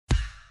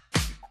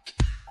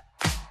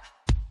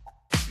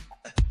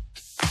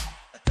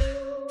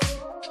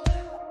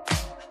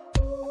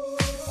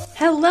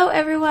Hello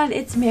everyone,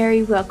 it's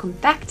Mary. Welcome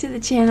back to the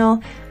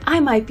channel.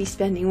 I might be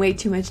spending way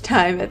too much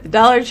time at the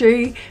Dollar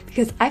Tree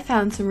because I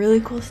found some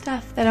really cool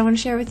stuff that I want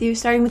to share with you,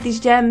 starting with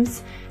these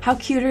gems. How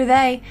cute are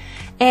they?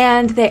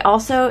 And they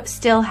also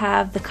still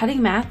have the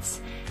cutting mats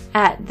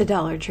at the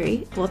Dollar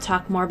Tree. We'll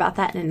talk more about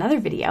that in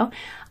another video.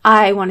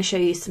 I want to show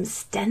you some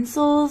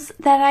stencils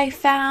that I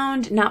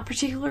found, not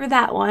particular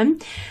that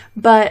one,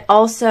 but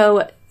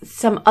also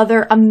some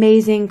other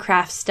amazing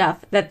craft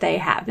stuff that they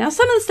have. Now,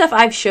 some of the stuff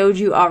I've showed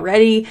you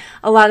already,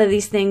 a lot of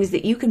these things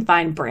that you can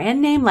find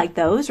brand name, like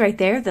those right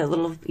there, the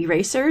little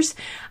erasers,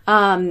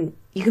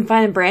 you can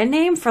find a brand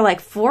name for like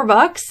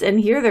 $4, and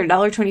here they're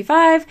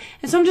 $1.25.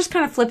 And so I'm just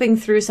kind of flipping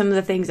through some of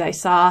the things I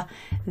saw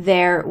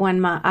there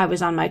when I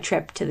was on my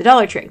trip to the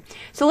Dollar Tree.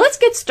 So let's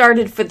get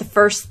started for the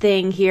first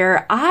thing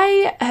here.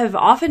 I have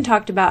often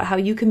talked about how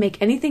you can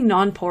make anything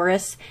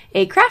non-porous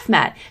a craft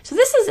mat. So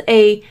this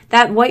is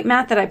that white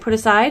mat that I put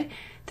aside.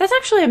 That's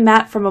actually a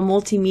mat from a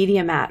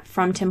multimedia mat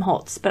from Tim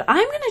Holtz, but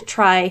I'm going to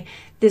try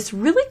this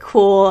really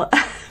cool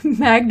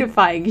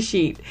magnifying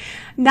sheet.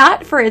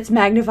 Not for its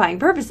magnifying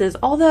purposes,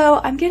 although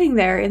I'm getting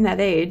there in that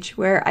age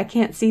where I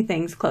can't see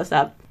things close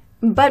up,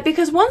 but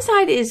because one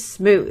side is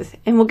smooth,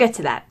 and we'll get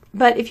to that.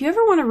 But if you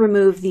ever want to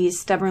remove these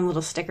stubborn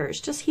little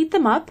stickers, just heat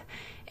them up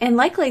and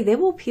likely they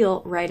will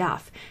peel right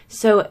off.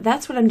 So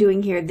that's what I'm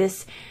doing here.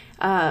 This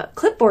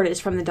clipboard is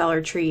from the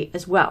Dollar Tree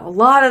as well. A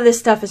lot of this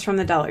stuff is from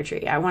the Dollar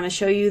Tree. I want to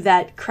show you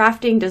that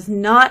crafting does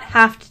not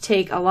have to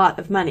take a lot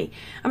of money.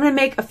 I'm going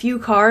to make a few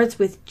cards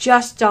with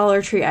just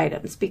Dollar Tree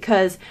items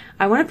because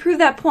I want to prove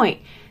that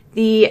point.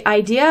 The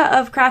idea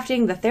of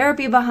crafting, the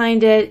therapy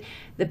behind it,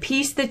 the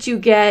piece that you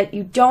get,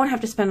 you don't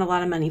have to spend a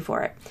lot of money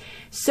for it.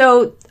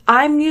 So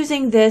I'm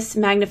using this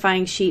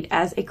magnifying sheet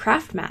as a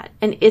craft mat,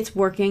 and it's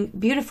working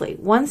beautifully.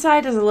 One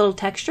side is a little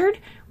textured,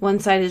 one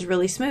side is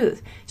really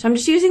smooth. So I'm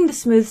just using the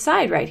smooth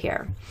side right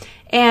here.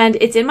 And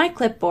it's in my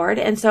clipboard,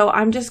 and so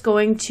I'm just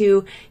going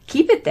to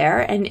keep it there,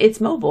 and it's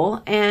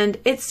mobile, and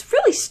it's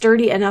really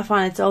sturdy enough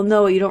on its own,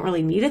 though you don't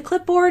really need a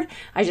clipboard.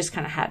 I just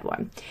kind of had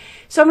one.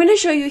 So I'm going to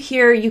show you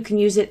here, you can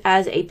use it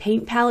as a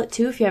paint palette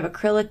too, if you have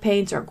acrylic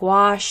paints or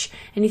gouache,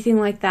 anything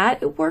like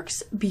that. It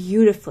works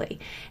beautifully.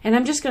 And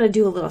I'm just going to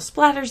do a little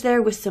splatters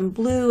there with some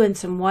blue and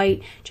some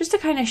white, just to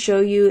kind of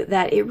show you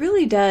that it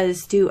really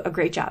does do a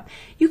great job.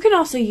 You can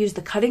also use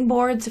the cutting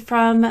boards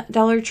from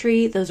Dollar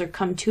Tree. Those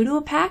come 2 to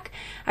a pack.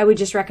 I would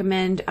just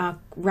recommend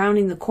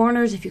rounding the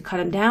corners if you cut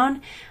them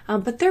down,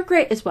 but they're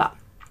great as well.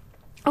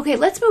 Okay,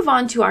 let's move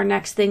on to our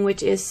next thing,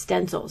 which is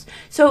stencils.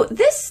 So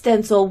this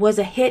stencil was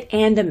a hit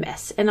and a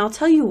miss, and I'll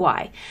tell you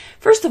why.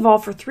 First of all,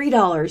 for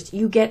 $3,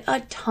 you get a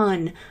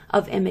ton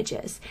of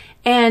images.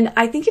 And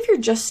I think if you're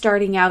just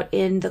starting out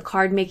in the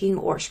card making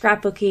or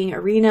scrapbooking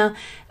arena,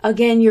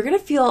 again, you're going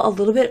to feel a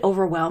little bit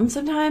overwhelmed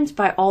sometimes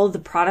by all of the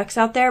products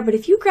out there. But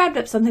if you grabbed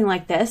up something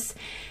like this,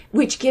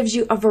 which gives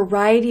you a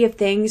variety of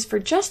things for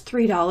just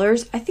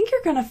 $3, I think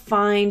you're going to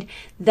find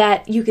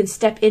that you can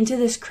step into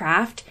this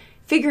craft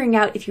figuring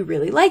out if you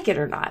really like it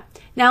or not.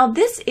 Now,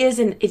 this is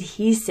an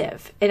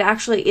adhesive. It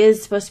actually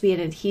is supposed to be an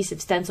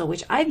adhesive stencil,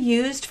 which I've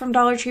used from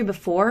Dollar Tree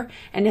before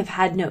and have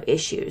had no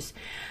issues.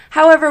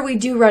 However, we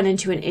do run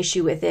into an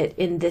issue with it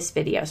in this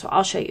video, so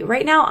I'll show you.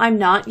 Right now, I'm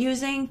not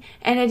using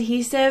an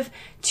adhesive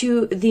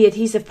the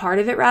adhesive part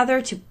of it,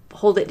 rather, to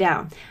hold it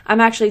down.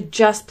 I'm actually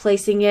just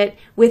placing it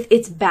with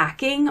its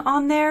backing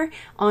on there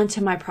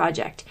onto my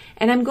project.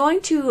 And I'm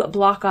going to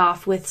block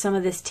off with some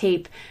of this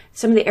tape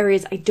some of the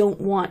areas I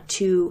don't want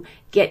to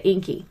get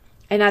inky.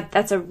 And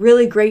that's a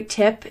really great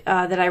tip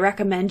that I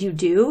recommend you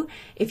do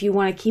if you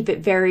want to keep it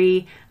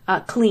very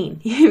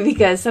clean,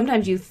 because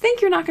sometimes you think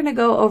you're not going to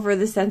go over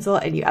the stencil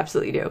and you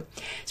absolutely do.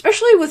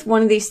 Especially with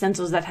one of these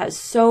stencils that has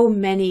so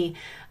many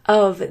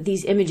of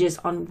these images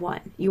on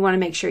one. You want to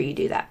make sure you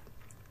do that.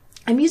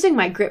 I'm using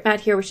my grip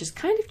mat here, which is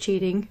kind of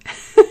cheating,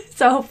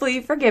 so hopefully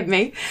you forgive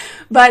me,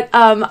 but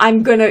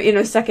I'm going to, in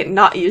a second,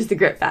 not use the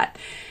grip mat.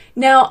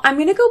 Now, I'm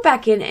going to go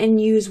back in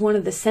and use one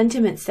of the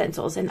sentiment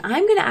stencils, and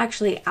I'm going to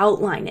actually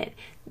outline it.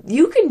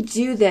 You can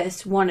do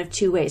this one of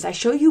 2 ways. I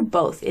show you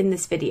both in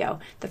this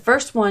video. The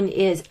first one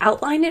is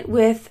outline it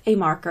with a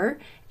marker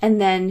and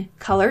then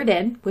color it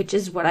in, which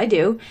is what I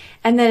do.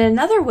 And then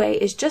another way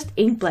is just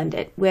ink blend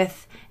it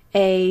with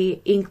a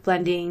ink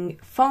blending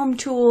foam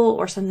tool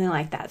or something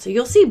like that. So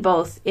you'll see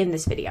both in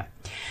this video.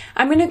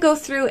 I'm going to go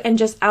through and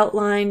just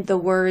outline the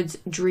words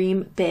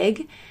dream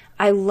big.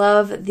 I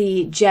love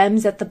the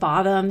gems at the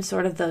bottom,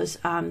 sort of those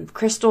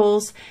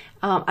crystals.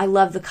 I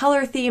love the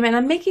color theme, and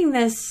I'm making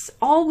this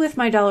all with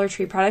my Dollar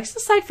Tree products,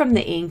 aside from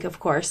the ink, of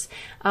course.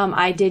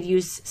 I did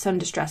use some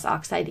Distress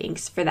Oxide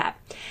inks for that.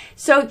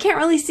 So you can't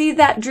really see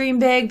that dream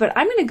big, but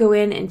I'm going to go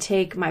in and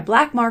take my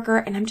black marker,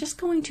 and I'm just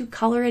going to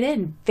color it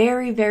in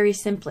very, very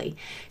simply.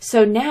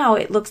 So now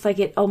it looks like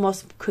it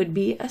almost could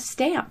be a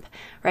stamp,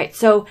 right?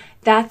 So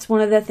that's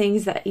one of the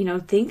things that,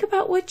 think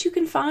about what you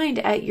can find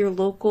at your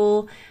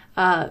local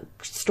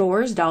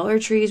stores, Dollar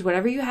Trees,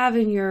 whatever you have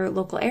in your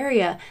local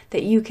area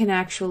that you can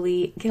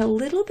actually get a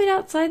little bit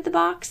outside the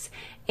box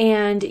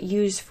and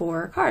use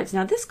for cards.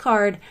 Now, this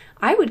card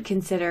I would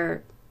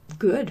consider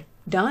good.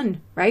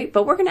 done, right?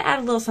 But we're going to add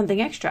a little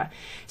something extra.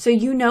 So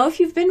you know, if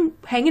you've been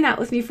hanging out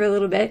with me for a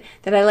little bit,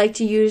 that I like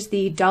to use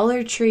the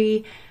Dollar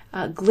Tree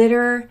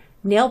glitter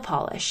nail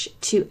polish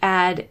to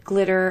add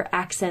glitter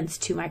accents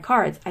to my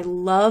cards. I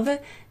love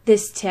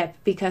this tip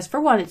because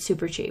for one, it's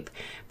super cheap,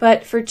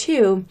 but for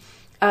two,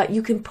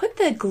 you can put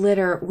the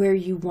glitter where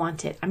you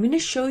want it. I'm going to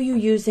show you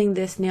using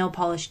this nail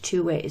polish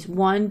two ways.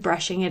 One,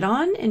 brushing it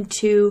on, and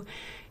two,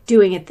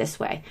 doing it this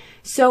way.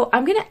 So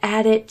I'm going to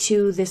add it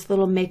to this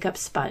little makeup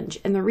sponge.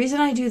 And the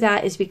reason I do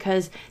that is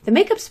because the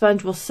makeup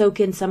sponge will soak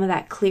in some of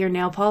that clear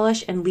nail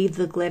polish and leave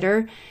the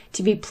glitter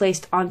to be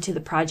placed onto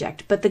the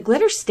project. But the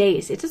glitter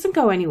stays. It doesn't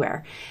go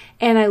anywhere.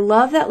 And I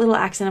love that little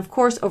accent, of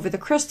course, over the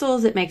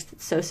crystals. It makes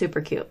it so super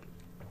cute.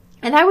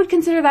 And I would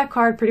consider that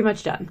card pretty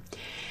much done.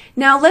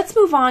 Now let's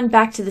move on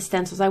back to the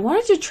stencils. I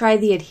wanted to try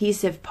the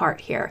adhesive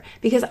part here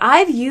because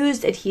I've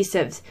used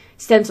adhesive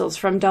stencils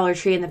from Dollar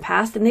Tree in the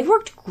past and they've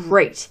worked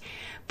great,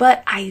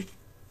 but I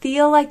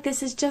feel like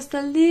this is just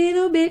a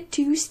little bit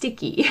too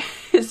sticky.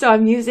 So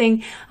I'm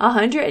using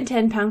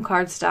 110-pound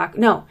cardstock.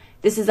 No,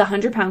 this is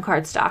 100-pound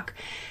cardstock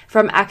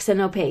from Accent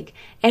Opaque.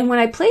 And when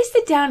I placed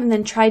it down and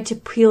then tried to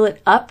peel it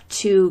up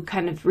to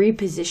kind of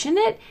reposition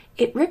it,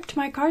 it ripped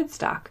my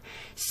cardstock.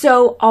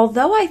 So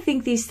although I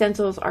think these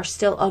stencils are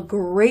still a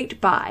great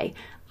buy,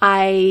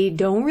 I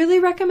don't really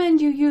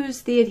recommend you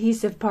use the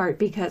adhesive part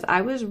because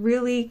I was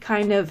really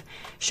kind of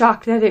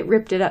shocked that it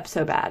ripped it up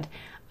so bad.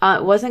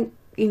 It wasn't,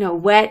 you know,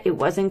 wet. It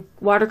wasn't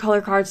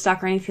watercolor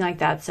cardstock or anything like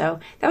that. So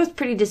that was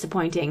pretty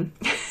disappointing,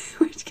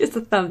 which gets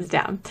a thumbs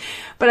down.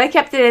 But I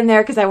kept it in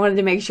there because I wanted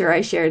to make sure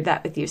I shared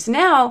that with you. So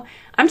now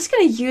I'm just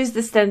going to use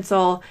the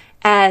stencil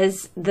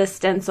as the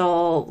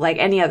stencil, like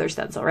any other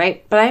stencil,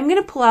 right? But I'm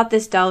going to pull out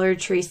this Dollar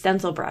Tree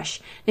stencil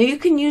brush. Now you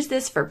can use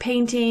this for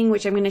painting,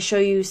 which I'm going to show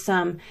you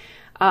some,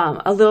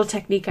 a little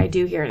technique I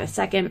do here in a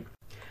second.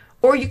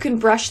 Or you can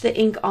brush the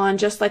ink on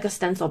just like a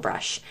stencil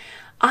brush.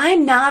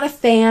 I'm not a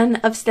fan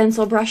of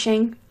stencil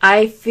brushing.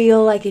 I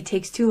feel like it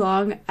takes too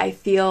long. I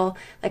feel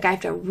like I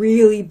have to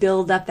really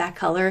build up that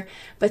color,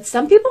 but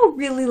some people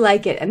really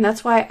like it. And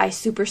that's why I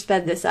super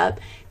sped this up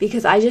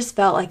because I just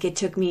felt like it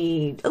took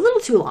me a little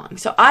too long.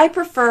 So I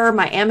prefer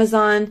my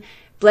Amazon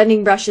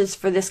blending brushes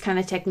for this kind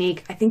of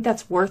technique. I think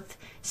that's worth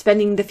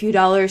spending the few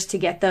dollars to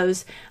get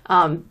those.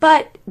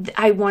 But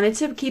I wanted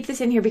to keep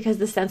this in here because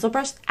the stencil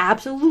brush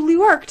absolutely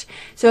worked.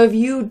 So if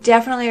you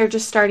definitely are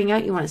just starting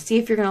out, you want to see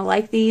if you're going to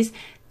like these,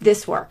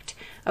 this worked.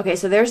 Okay,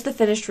 so there's the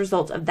finished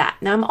result of that.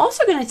 Now I'm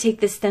also going to take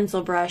this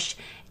stencil brush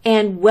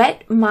and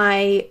wet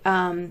my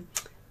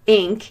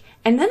ink,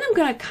 and then I'm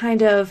going to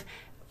kind of,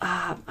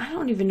 I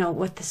don't even know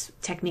what this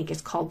technique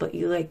is called, but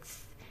you like,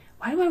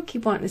 why do I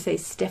keep wanting to say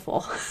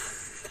stiffle?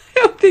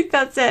 I don't think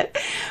that's it,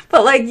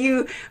 but like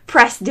you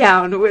press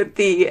down with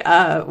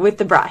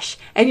the brush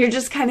and you're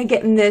just kind of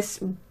getting this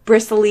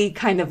bristly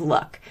kind of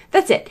look.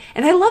 That's it.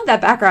 And I love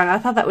that background. I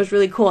thought that was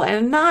really cool, and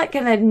I'm not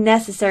going to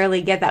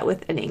necessarily get that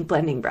with an ink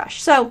blending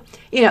brush. So,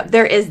 you know,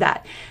 there is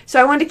that.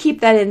 So I wanted to keep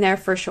that in there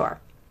for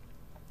sure.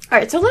 All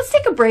right, so let's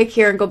take a break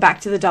here and go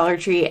back to the Dollar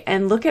Tree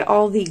and look at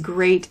all the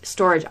great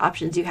storage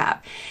options you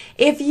have.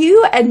 If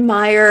you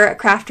admire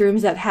craft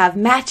rooms that have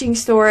matching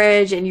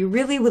storage and you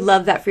really would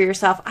love that for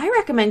yourself, I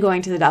recommend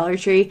going to the Dollar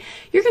Tree.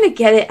 You're going to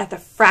get it at the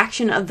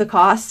fraction of the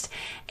cost,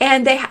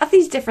 and they have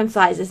these different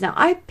sizes. Now,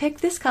 I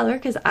picked this color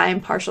because I'm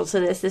partial to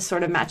this. This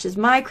sort of matches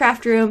my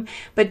craft room,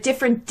 but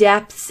different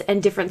depths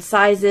and different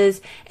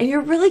sizes, and you're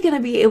really going to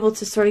be able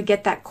to sort of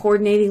get that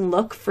coordinating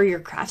look for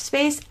your craft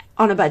space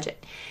on a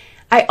budget.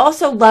 I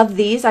also love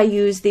these. I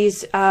use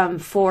these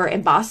for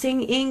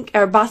embossing ink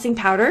or embossing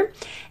powder,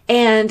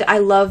 and I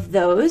love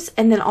those.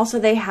 And then also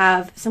they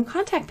have some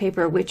contact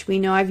paper, which we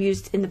know I've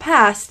used in the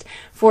past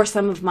for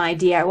some of my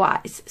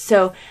DIYs.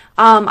 So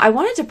I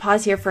wanted to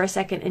pause here for a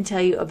second and tell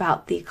you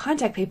about the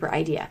contact paper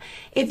idea.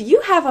 If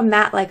you have a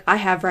mat like I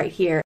have right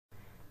here,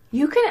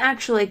 you can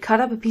actually cut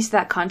up a piece of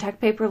that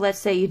contact paper. Let's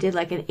say you did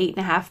like an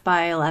 8.5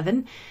 by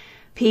 11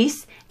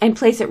 piece and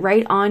place it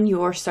right on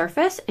your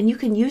surface, and you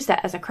can use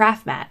that as a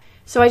craft mat.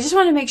 So I just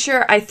want to make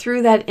sure I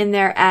threw that in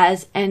there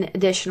as an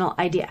additional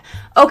idea.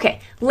 Okay,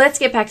 let's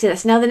get back to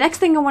this. Now the next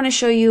thing I want to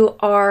show you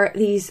are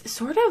these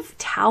sort of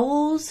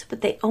towels,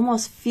 but they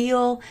almost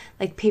feel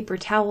like paper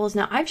towels.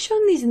 Now I've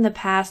shown these in the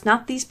past,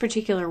 not these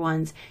particular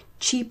ones,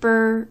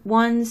 cheaper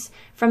ones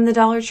from the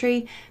Dollar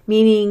Tree,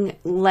 meaning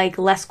like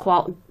less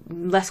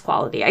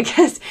quality, I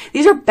guess.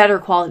 These are better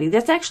quality.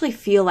 These actually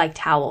feel like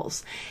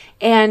towels.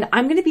 And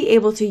I'm going to be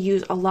able to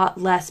use a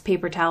lot less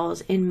paper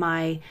towels in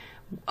my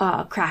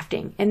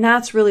crafting, and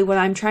that's really what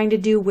I'm trying to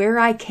do. Where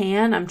I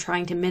can, I'm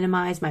trying to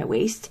minimize my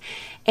waste,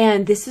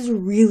 and this is a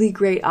really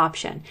great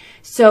option.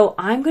 So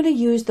I'm going to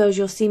use those.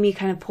 You'll see me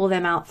kind of pull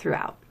them out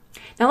throughout.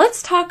 Now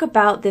let's talk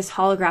about this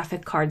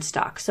holographic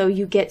cardstock. So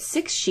you get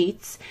 6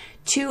 sheets,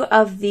 2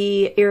 of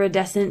the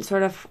iridescent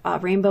sort of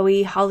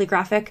rainbowy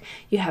holographic.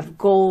 You have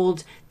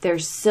gold,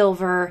 there's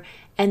silver,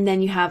 and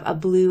then you have a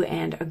blue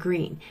and a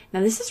green. Now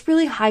this is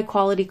really high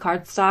quality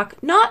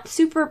cardstock, not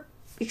super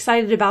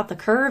excited about the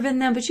curve in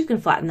them, but you can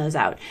flatten those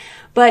out.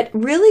 But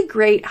really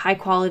great high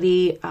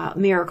quality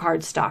mirror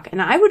cardstock,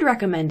 and I would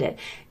recommend it.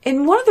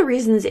 And one of the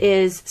reasons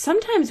is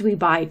sometimes we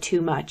buy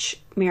too much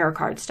mirror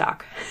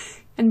cardstock.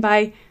 And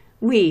by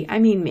we, I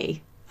mean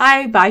me.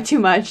 I buy too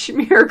much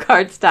mirror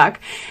cardstock,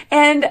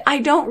 and I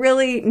don't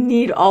really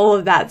need all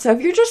of that. So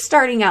if you're just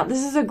starting out,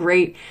 this is a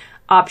great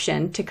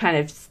option to kind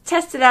of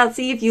test it out,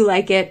 see if you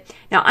like it.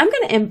 Now I'm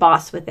going to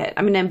emboss with it.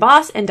 I'm going to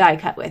emboss and die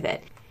cut with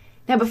it.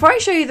 Now, before I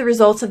show you the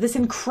results of this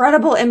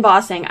incredible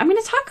embossing, I'm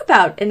going to talk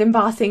about an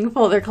embossing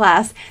folder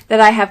class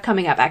that I have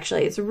coming up,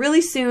 actually. It's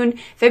really soon,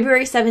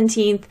 February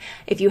 17th.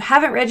 If you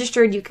haven't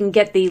registered, you can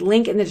get the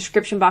link in the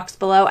description box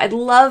below. I'd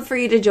love for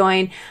you to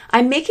join.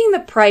 I'm making the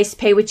price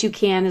pay what you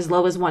can as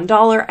low as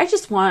 $1. I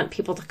just want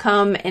people to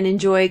come and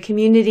enjoy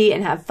community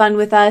and have fun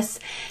with us.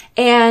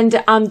 And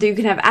you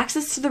can have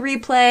access to the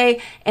replay,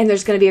 and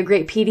there's going to be a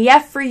great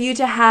PDF for you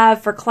to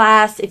have for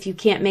class if you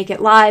can't make it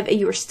live.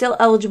 You are still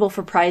eligible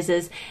for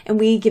prizes, and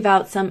we give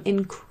out some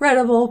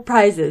incredible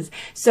prizes.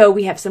 So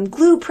we have some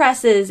glue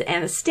presses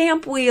and a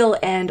stamp wheel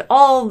and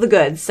all the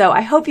goods. So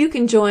I hope you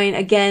can join.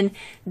 Again,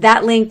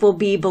 that link will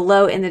be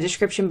below in the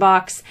description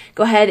box.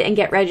 Go ahead and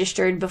get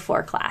registered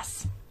before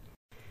class.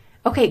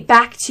 Okay,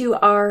 back to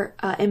our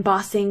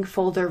embossing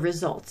folder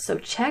results. So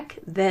check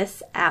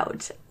this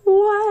out.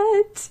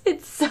 What?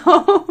 It's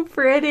so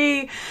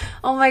pretty.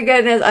 Oh my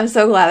goodness. I'm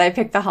so glad I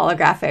picked the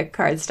holographic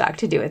cardstock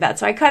to do with that.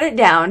 So I cut it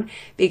down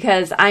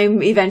because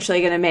I'm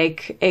eventually going to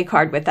make a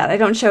card with that. I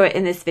don't show it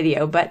in this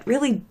video, but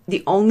really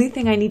the only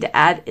thing I need to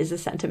add is a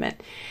sentiment.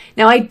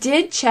 Now I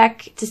did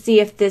check to see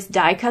if this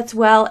die cuts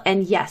well,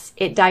 and yes,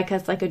 it die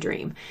cuts like a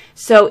dream.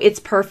 So it's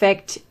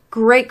perfect.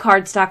 Great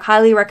cardstock,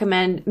 highly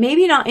recommend.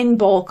 Maybe not in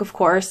bulk, of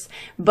course,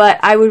 but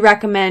I would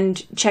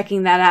recommend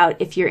checking that out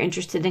if you're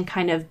interested in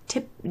kind of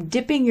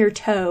dipping your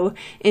toe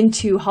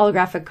into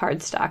holographic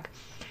cardstock.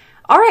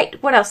 All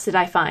right, what else did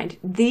I find?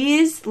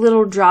 These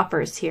little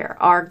droppers here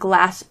are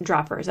glass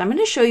droppers. I'm going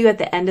to show you at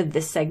the end of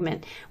this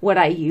segment what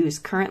I use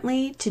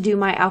currently to do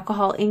my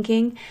alcohol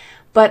inking.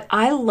 But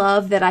I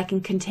love that I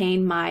can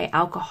contain my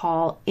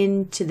alcohol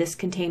into this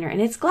container,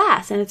 and it's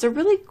glass, and it's a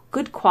really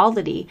good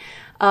quality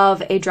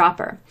of a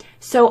dropper.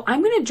 So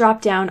I'm going to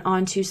drop down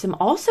onto some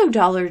also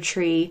Dollar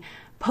Tree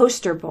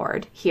poster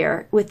board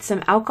here with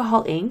some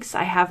alcohol inks.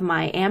 I have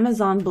my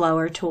Amazon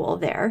blower tool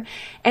there,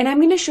 and I'm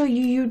going to show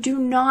you, you do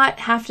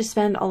not have to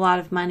spend a lot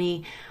of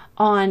money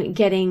on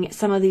getting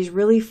some of these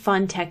really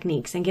fun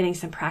techniques and getting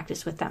some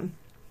practice with them.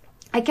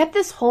 I kept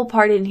this whole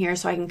part in here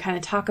so I can kind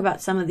of talk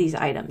about some of these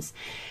items.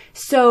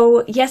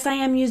 So yes, I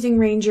am using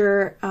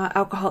Ranger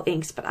alcohol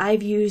inks, but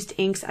I've used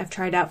inks I've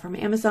tried out from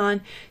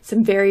Amazon,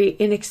 some very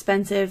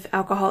inexpensive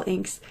alcohol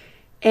inks.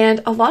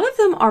 And a lot of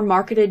them are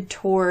marketed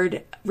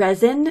toward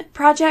resin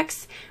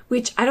projects,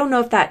 which I don't know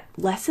if that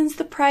lessens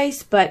the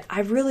price, but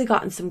I've really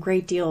gotten some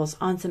great deals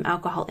on some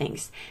alcohol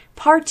inks,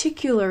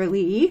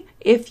 particularly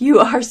if you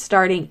are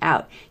starting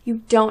out.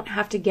 You don't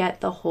have to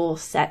get the whole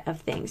set of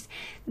things.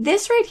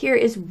 This right here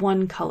is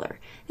one color.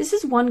 This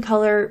is one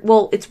color,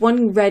 well, it's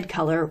one red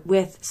color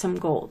with some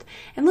gold.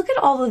 And look at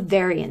all the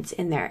variants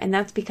in there, and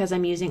that's because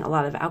I'm using a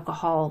lot of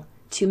alcohol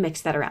to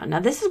mix that around. Now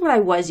this is what I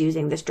was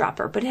using, this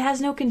dropper, but it has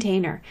no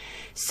container.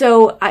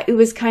 So it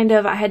was kind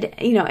of, I had to,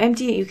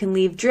 empty it. You can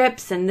leave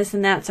drips and this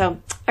and that.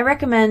 So I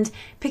recommend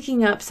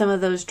picking up some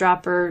of those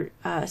dropper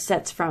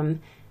sets from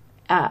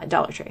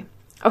Dollar Tree.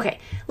 Okay,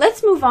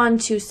 let's move on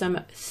to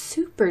some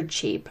super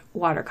cheap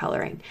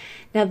watercoloring.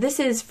 Now this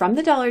is from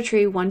the Dollar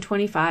Tree,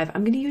 $1.25.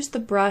 I'm going to use the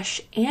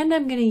brush and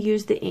I'm going to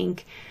use the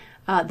ink,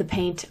 the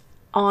paint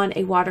on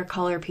a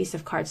watercolor piece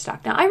of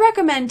cardstock. Now I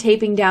recommend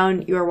taping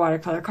down your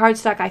watercolor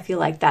cardstock. I feel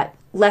like that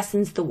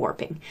lessens the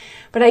warping.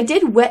 But I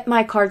did wet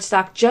my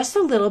cardstock just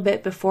a little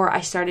bit before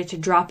I started to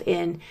drop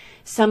in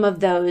some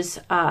of those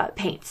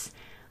paints.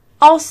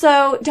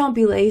 Also, don't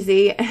be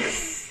lazy.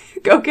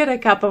 Go get a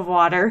cup of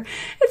water.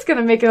 It's going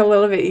to make it a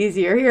little bit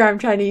easier. Here I'm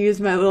trying to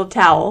use my little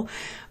towel,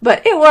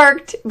 but it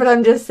worked. But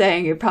I'm just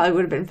saying it probably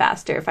would have been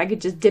faster if I could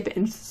just dip it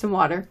in some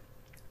water.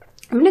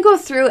 I'm going to go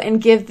through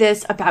and give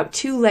this about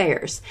 2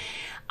 layers.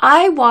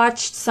 I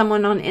watched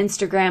someone on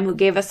Instagram who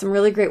gave us some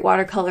really great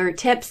watercolor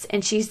tips,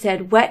 and she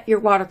said, wet your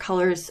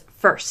watercolors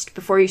first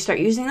before you start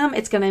using them.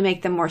 It's going to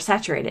make them more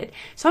saturated.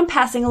 So I'm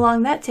passing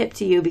along that tip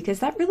to you because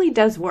that really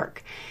does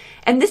work.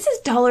 And this is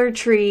Dollar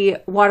Tree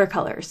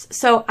watercolors.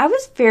 So I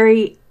was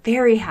very,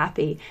 very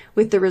happy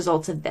with the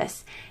results of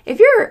this. If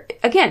you're,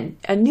 again,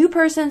 a new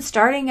person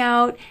starting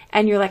out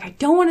and you're like, I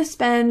don't want to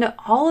spend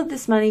all of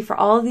this money for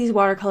all of these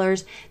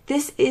watercolors,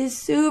 this is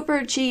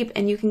super cheap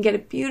and you can get a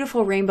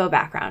beautiful rainbow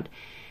background.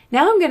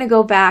 Now I'm going to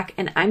go back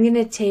and I'm going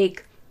to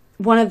take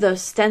one of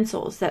those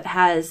stencils that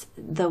has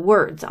the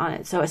words on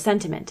it, so a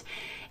sentiment.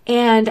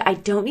 And I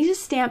don't need a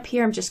stamp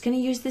here. I'm just going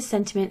to use this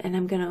sentiment and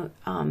I'm going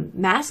to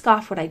mask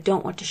off what I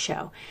don't want to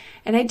show.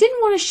 And I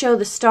didn't want to show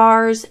the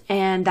stars,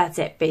 and that's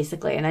it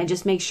basically. And I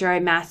just make sure I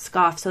mask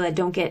off so that I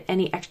don't get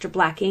any extra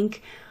black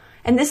ink.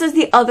 And this is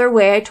the other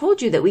way I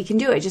told you that we can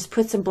do it. Just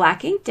put some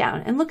black ink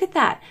down and look at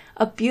that.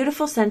 A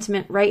beautiful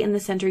sentiment right in the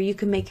center. You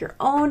can make your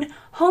own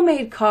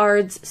homemade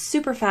cards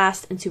super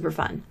fast and super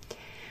fun.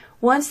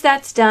 Once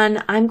that's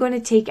done, I'm going to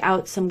take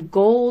out some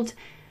gold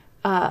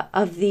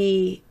of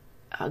the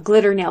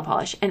glitter nail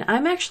polish, and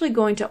I'm actually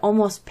going to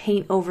almost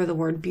paint over the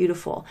word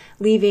beautiful,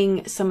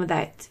 leaving some of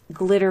that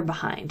glitter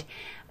behind.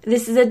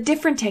 This is a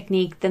different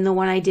technique than the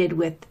one I did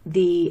with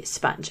the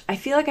sponge. I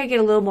feel like I get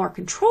a little more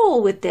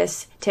control with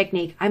this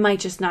technique. I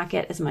might just not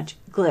get as much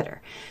glitter.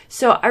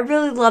 So I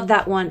really love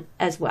that one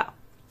as well.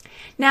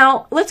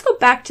 Now let's go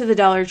back to the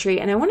Dollar Tree,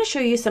 and I want to show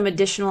you some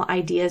additional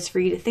ideas for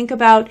you to think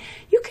about.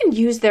 You can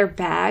use their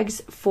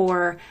bags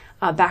for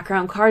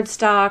background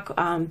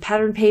cardstock,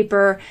 pattern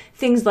paper,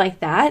 things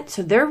like that.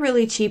 So they're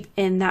really cheap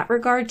in that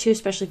regard too,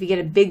 especially if you get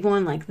a big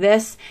one like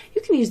this.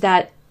 You can use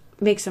that,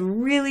 make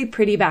some really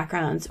pretty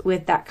backgrounds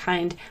with that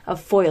kind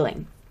of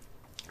foiling.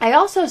 I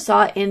also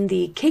saw in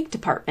the cake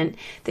department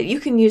that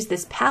you can use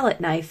this palette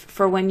knife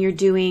for when you're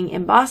doing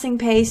embossing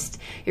paste,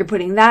 you're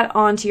putting that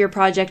onto your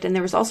project, and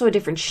there was also a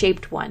different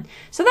shaped one.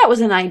 So that was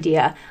an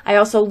idea. I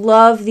also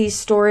love these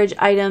storage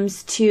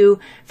items too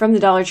from the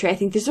Dollar Tree. I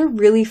think these are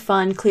really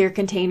fun clear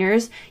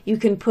containers. You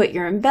can put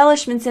your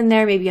embellishments in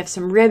there, maybe you have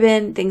some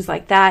ribbon, things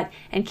like that,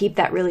 and keep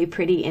that really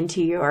pretty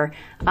into your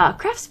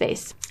craft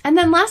space. And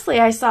then lastly,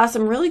 I saw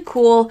some really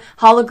cool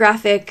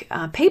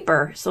holographic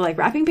paper. So like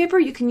wrapping paper,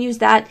 you can use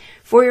that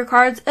for your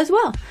cards as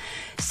well.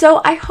 So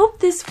I hope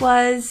this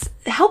was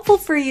helpful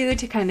for you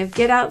to kind of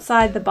get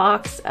outside the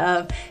box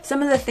of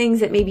some of the things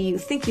that maybe you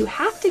think you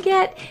have to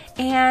get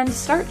and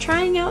start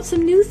trying out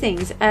some new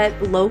things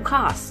at low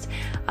cost.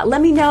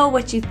 Let me know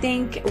what you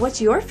think.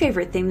 What's your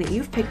favorite thing that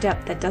you've picked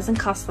up that doesn't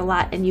cost a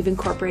lot and you've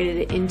incorporated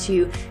it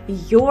into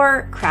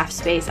your craft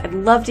space? I'd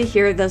love to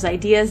hear those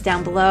ideas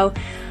down below.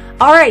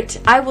 All right,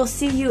 I will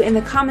see you in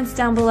the comments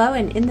down below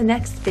and in the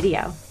next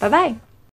video. Bye-bye.